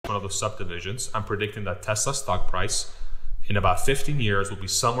one of those subdivisions, I'm predicting that Tesla stock price in about 15 years will be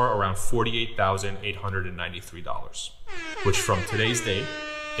somewhere around $48,893, which from today's date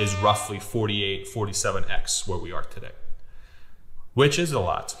is roughly 47x where we are today, which is a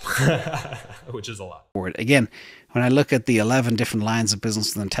lot, which is a lot. Again, when I look at the 11 different lines of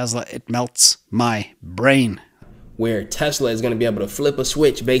business within Tesla, it melts my brain. Where Tesla is going to be able to flip a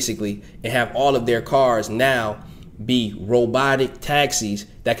switch basically and have all of their cars now be robotic taxis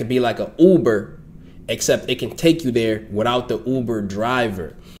that could be like an Uber, except it can take you there without the Uber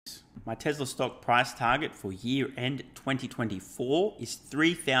driver. My Tesla stock price target for year end 2024 is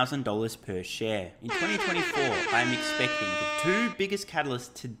 $3,000 per share. In 2024, I am expecting the two biggest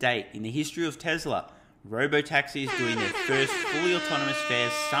catalysts to date in the history of Tesla: robotaxis doing their first fully autonomous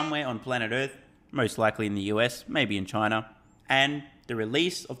fares somewhere on planet Earth, most likely in the US, maybe in China, and the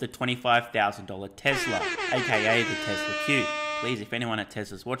release of the $25,000 Tesla, aka the Tesla Q. Please, if anyone at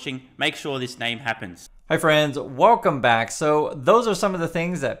Tesla's watching, make sure this name happens. Hi friends, welcome back. So those are some of the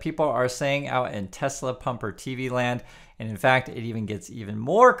things that people are saying out in Tesla Pumper TV land. And in fact, it even gets even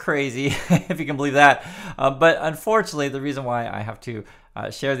more crazy, if you can believe that. But unfortunately, the reason why I have to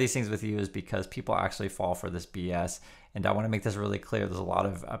share these things with you is because people actually fall for this BS. And I want to make this really clear. There's a lot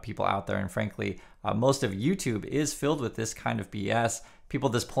of people out there, and frankly, most of YouTube is filled with this kind of BS. People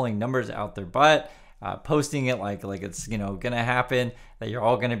just pulling numbers out their butt, posting it like it's gonna happen, that you're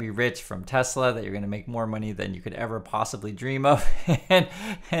all gonna be rich from Tesla, that you're gonna make more money than you could ever possibly dream of, and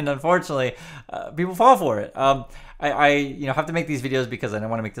unfortunately, people fall for it. I have to make these videos because I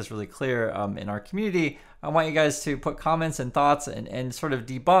want to make this really clear in our community. I want you guys to put comments and thoughts and sort of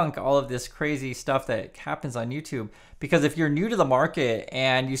debunk all of this crazy stuff that happens on YouTube. Because if you're new to the market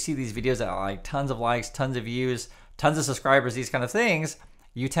and you see these videos that are like tons of likes, tons of views, tons of subscribers, these kind of things,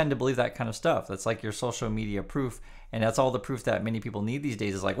 you tend to believe that kind of stuff. That's like your social media proof. And that's all the proof that many people need these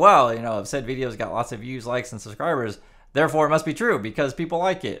days is like, well, if said video's got lots of views, likes, and subscribers, therefore it must be true because people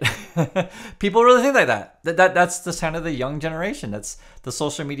like it. People really think like that. That's the kind of the young generation. That's the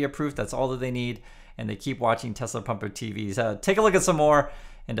social media proof. That's all that they need. And they keep watching Tesla Pumper TVs. Take a look at some more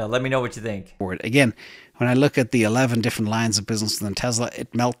and let me know what you think. Again, when I look at the 11 different lines of business within Tesla,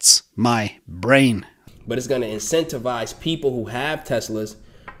 it melts my brain. But it's going to incentivize people who have Teslas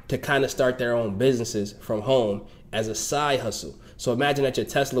to kind of start their own businesses from home as a side hustle. So imagine that your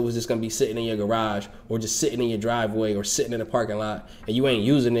Tesla was just going to be sitting in your garage or just sitting in your driveway or sitting in a parking lot and you ain't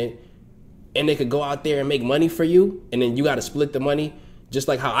using it. And they could go out there and make money for you. And then you got to split the money, just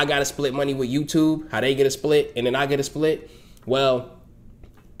like how I got to split money with YouTube, how they get a split and then I get a split. Well,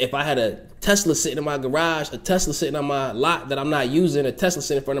 if I had a Tesla sitting in my garage, a Tesla sitting on my lot that I'm not using, a Tesla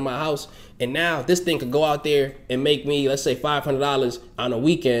sitting in front of my house, and now this thing could go out there and make me, let's say $500 on a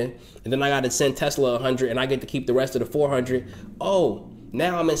weekend, and then I got to send Tesla 100 and I get to keep the rest of the 400. Oh,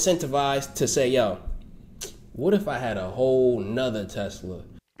 now I'm incentivized to say, yo, what if I had a whole nother Tesla?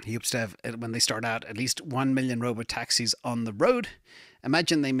 He hopes to have, when they start out, at least 1 million robotaxis on the road.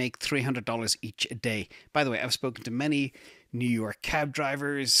 Imagine they make $300 each a day. By the way, I've spoken to many New York cab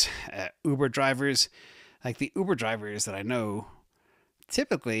drivers, Uber drivers. Like the Uber drivers that I know,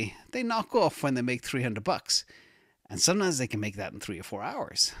 typically they knock off when they make $300. And sometimes they can make that in 3 or 4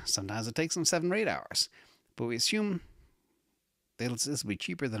 hours. Sometimes it takes them 7 or 8 hours. But we assume this will be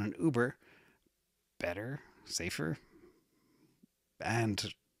cheaper than an Uber, better, safer,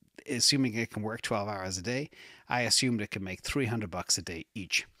 and assuming it can work 12 hours a day, I assumed it can make $300 a day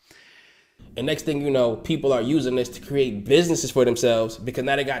each. And next thing you know, people are using this to create businesses for themselves because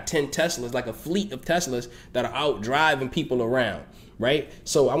now they got 10 Teslas, like a fleet of Teslas that are out driving people around, right?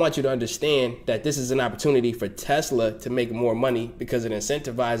 So I want you to understand that this is an opportunity for Tesla to make more money because it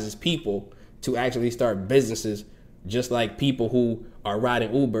incentivizes people to actually start businesses just like people who are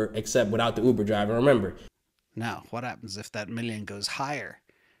riding Uber, except without the Uber driver. Remember. Now, what happens if that million goes higher?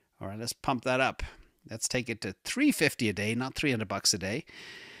 All right, let's pump that up. Let's take it to $350 a day, not $300 a day.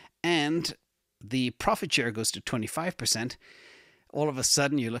 And the profit share goes to 25%. All of a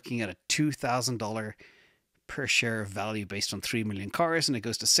sudden, you're looking at a $2,000 per share value based on 3 million cars, and it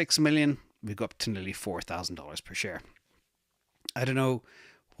goes to 6 million. We go up to nearly $4,000 per share. I don't know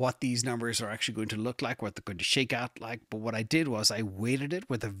what these numbers are actually going to look like, what they're going to shake out like, but what I did was I weighted it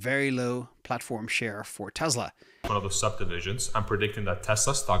with a very low platform share for Tesla. One of those subdivisions, I'm predicting that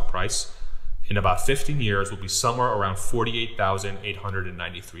Tesla stock price in about 15 years will be somewhere around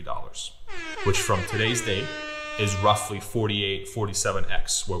 $48,893, which from today's date is roughly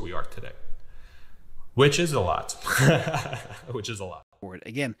 47x where we are today, which is a lot, which is a lot.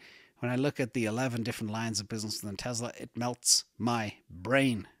 Again, when I look at the 11 different lines of business within Tesla, it melts my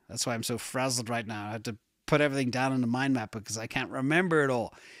brain. That's why I'm so frazzled right now. I had to put everything down in the mind map because I can't remember it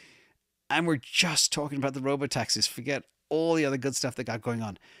all. And we're just talking about the robotaxis. Forget all the other good stuff they got going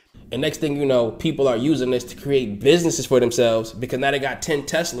on. And next thing you know, people are using this to create businesses for themselves because now they got 10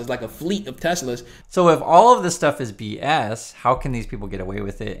 Teslas, like a fleet of Teslas. So if all of this stuff is BS, how can these people get away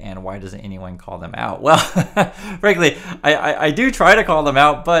with it, and why doesn't anyone call them out? Well, frankly, I do try to call them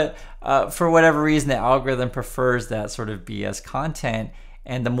out, but for whatever reason, the algorithm prefers that sort of BS content.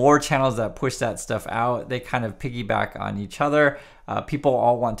 And the more channels that push that stuff out, they kind of piggyback on each other. People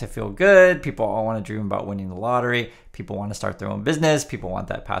all want to feel good. People all want to dream about winning the lottery. People want to start their own business. People want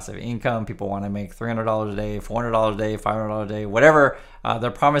that passive income. People want to make $300 a day, $400 a day, $500 a day, whatever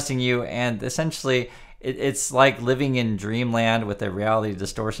they're promising you. And essentially, it's like living in dreamland with a reality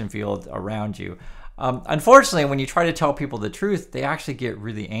distortion field around you. Unfortunately, when you try to tell people the truth, they actually get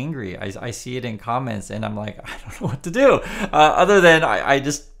really angry. I see it in comments, and I'm like, I don't know what to do. Other than I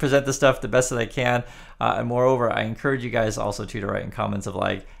just present the stuff the best that I can. And moreover, I encourage you guys also to write in comments of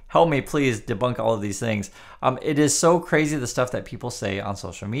like, help me please debunk all of these things. It is so crazy the stuff that people say on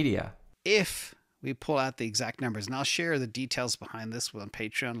social media. If we pull out the exact numbers, and I'll share the details behind this on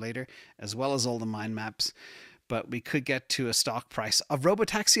Patreon later, as well as all the mind maps, but we could get to a stock price of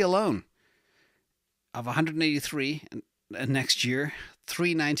robotaxi alone of 183 next year,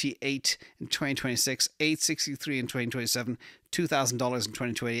 398 in 2026, 863 in 2027, $2,000 in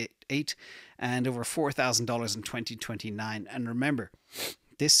 2028, and over $4,000 in 2029. And remember,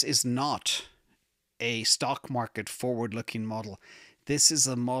 this is not a stock market forward-looking model. This is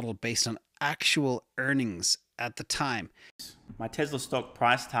a model based on actual earnings at the time. My Tesla stock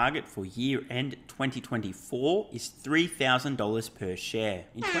price target for year end 2024 is $3,000 per share.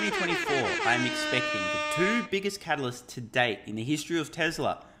 In 2024, I am expecting the two biggest catalysts to date in the history of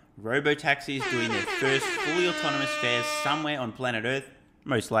Tesla: robotaxis doing their first fully autonomous fares somewhere on planet Earth,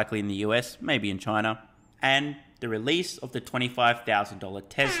 most likely in the US, maybe in China, and the release of the $25,000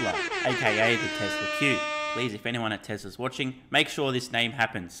 Tesla, aka the Tesla Q. Please, if anyone at Tesla's watching, make sure this name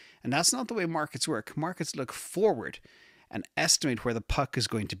happens. And that's not the way markets work. Markets look forward and estimate where the puck is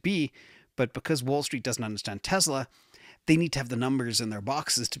going to be. But because Wall Street doesn't understand Tesla, they need to have the numbers in their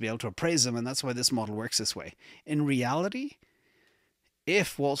boxes to be able to appraise them. And that's why this model works this way. In reality,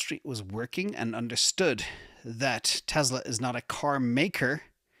 if Wall Street was working and understood that Tesla is not a car maker,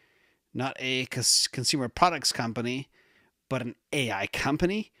 not a consumer products company, but an AI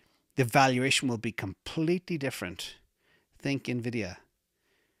company, the valuation will be completely different. Think NVIDIA.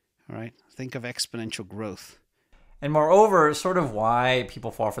 All right. Think of exponential growth. And moreover, sort of why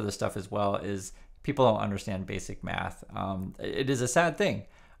people fall for this stuff as well is people don't understand basic math. It is a sad thing.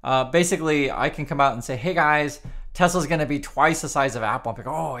 Basically, I can come out and say, hey guys, Tesla's going to be twice the size of Apple. I'm like,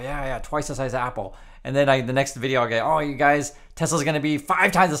 oh yeah, twice the size of Apple. And then the next video I'll get, oh, you guys, Tesla's going to be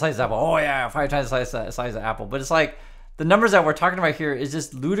 5 times the size of Apple. Oh yeah, 5 times the size of Apple. But it's like, the numbers that we're talking about here is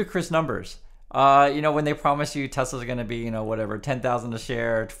just ludicrous numbers. When they promise you Tesla's going to be, whatever, 10,000 a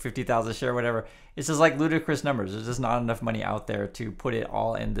share, 50,000 a share, whatever, it's just like ludicrous numbers. There's just not enough money out there to put it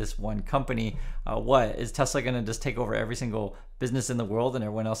all in this one company. What is Tesla going to just take over every single business in the world and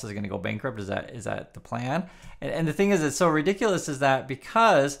everyone else is going to go bankrupt? Is that the plan? And the thing is, it's so ridiculous is that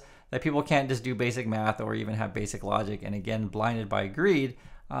because that people can't just do basic math or even have basic logic, and again, blinded by greed,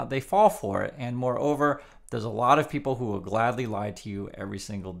 they fall for it. And moreover, there's a lot of people who will gladly lie to you every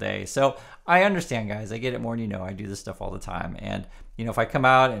single day. So I understand, guys. I get it more than you know. I do this stuff all the time. And, if I come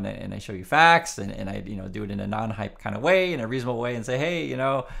out and I show you facts and I, do it in a non-hype kind of way, in a reasonable way, and say, hey,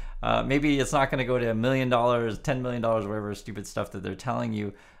 maybe it's not going to go to $1 million, $10 million, whatever stupid stuff that they're telling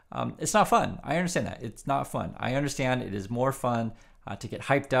you. It's not fun. I understand that. It's not fun. I understand it is more fun to get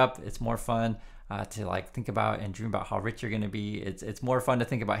hyped up. It's more fun to think about and dream about how rich you're going to be. It's more fun to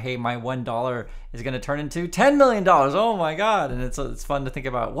think about, hey, my $1 is going to turn into $10 million. Oh my God. And it's fun to think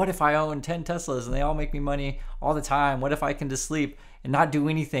about, what if I own 10 Teslas and they all make me money all the time? What if I can just sleep and not do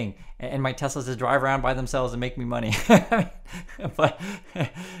anything and my Teslas just drive around by themselves and make me money? But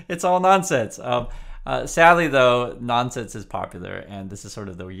it's all nonsense. Sadly though, nonsense is popular, and this is sort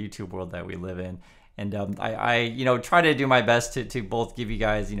of the YouTube world that we live in. And I try to do my best to both give you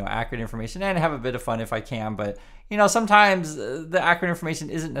guys, accurate information and have a bit of fun if I can. But, sometimes the accurate information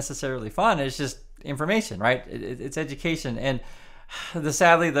isn't necessarily fun. It's just information, right? It's education. And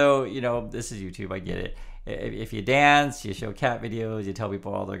sadly, though, this is YouTube. I get it. If you dance, you show cat videos, you tell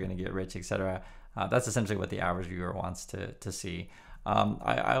people, oh, they're going to get rich, etc. That's essentially what the average viewer wants to see.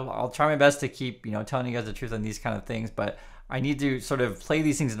 I'll try my best to keep, telling you guys the truth on these kind of things, but I need to sort of play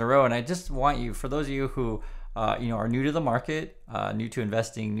these things in a row. And I just want you, for those of you who, are new to the market, new to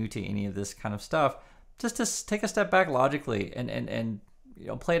investing, new to any of this kind of stuff, just to take a step back logically and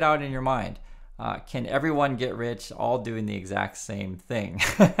play it out in your mind. can everyone get rich all doing the exact same thing?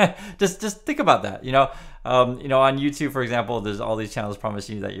 just think about that. On YouTube, for example, there's all these channels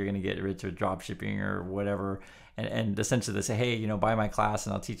promising you that you're going to get rich with drop shipping or whatever. And essentially they say, hey, buy my class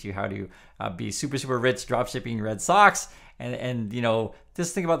and I'll teach you how to be super, super rich drop shipping red socks. And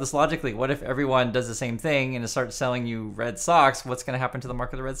just think about this logically. What if everyone does the same thing and starts selling you red socks? What's going to happen to the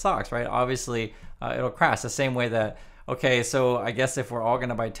market of red socks, right? Obviously, it'll crash the same way that, okay, so I guess if we're all going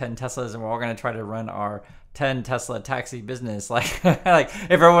to buy 10 Teslas and we're all going to try to run our 10 Tesla taxi business, like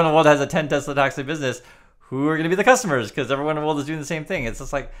if everyone in the world has a 10 Tesla taxi business, who are going to be the customers? Because everyone in the world is doing the same thing. It's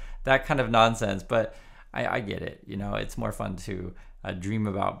just like that kind of nonsense. But I get it. It's more fun to dream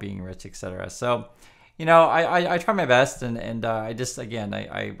about being rich, etc. So, I try my best, and I just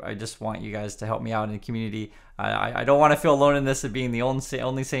want you guys to help me out in the community. I don't want to feel alone in this of being the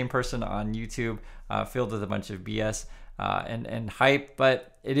only sane person on YouTube, filled with a bunch of BS and hype,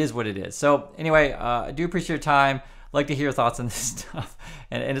 but it is what it is. So anyway, I do appreciate your time. I'd like to hear your thoughts on this stuff,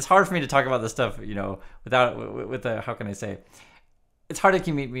 and it's hard for me to talk about this stuff, with the, how can I say, it's hard to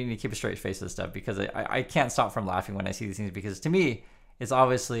keep a straight face with this stuff, because I can't stop from laughing when I see these things, because to me, it's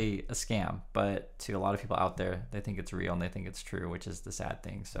obviously a scam, but to a lot of people out there, they think it's real and they think it's true, which is the sad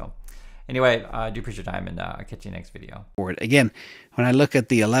thing. So anyway, I do appreciate your time, and I'll catch you next video. Again, when I look at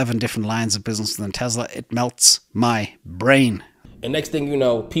the 11 different lines of business within Tesla, it melts my brain. And next thing you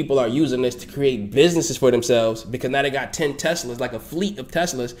know, people are using this to create businesses for themselves, because now they got 10 Teslas, like a fleet of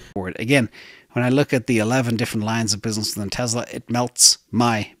Teslas. Again, when I look at the 11 different lines of business within Tesla, it melts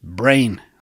my brain.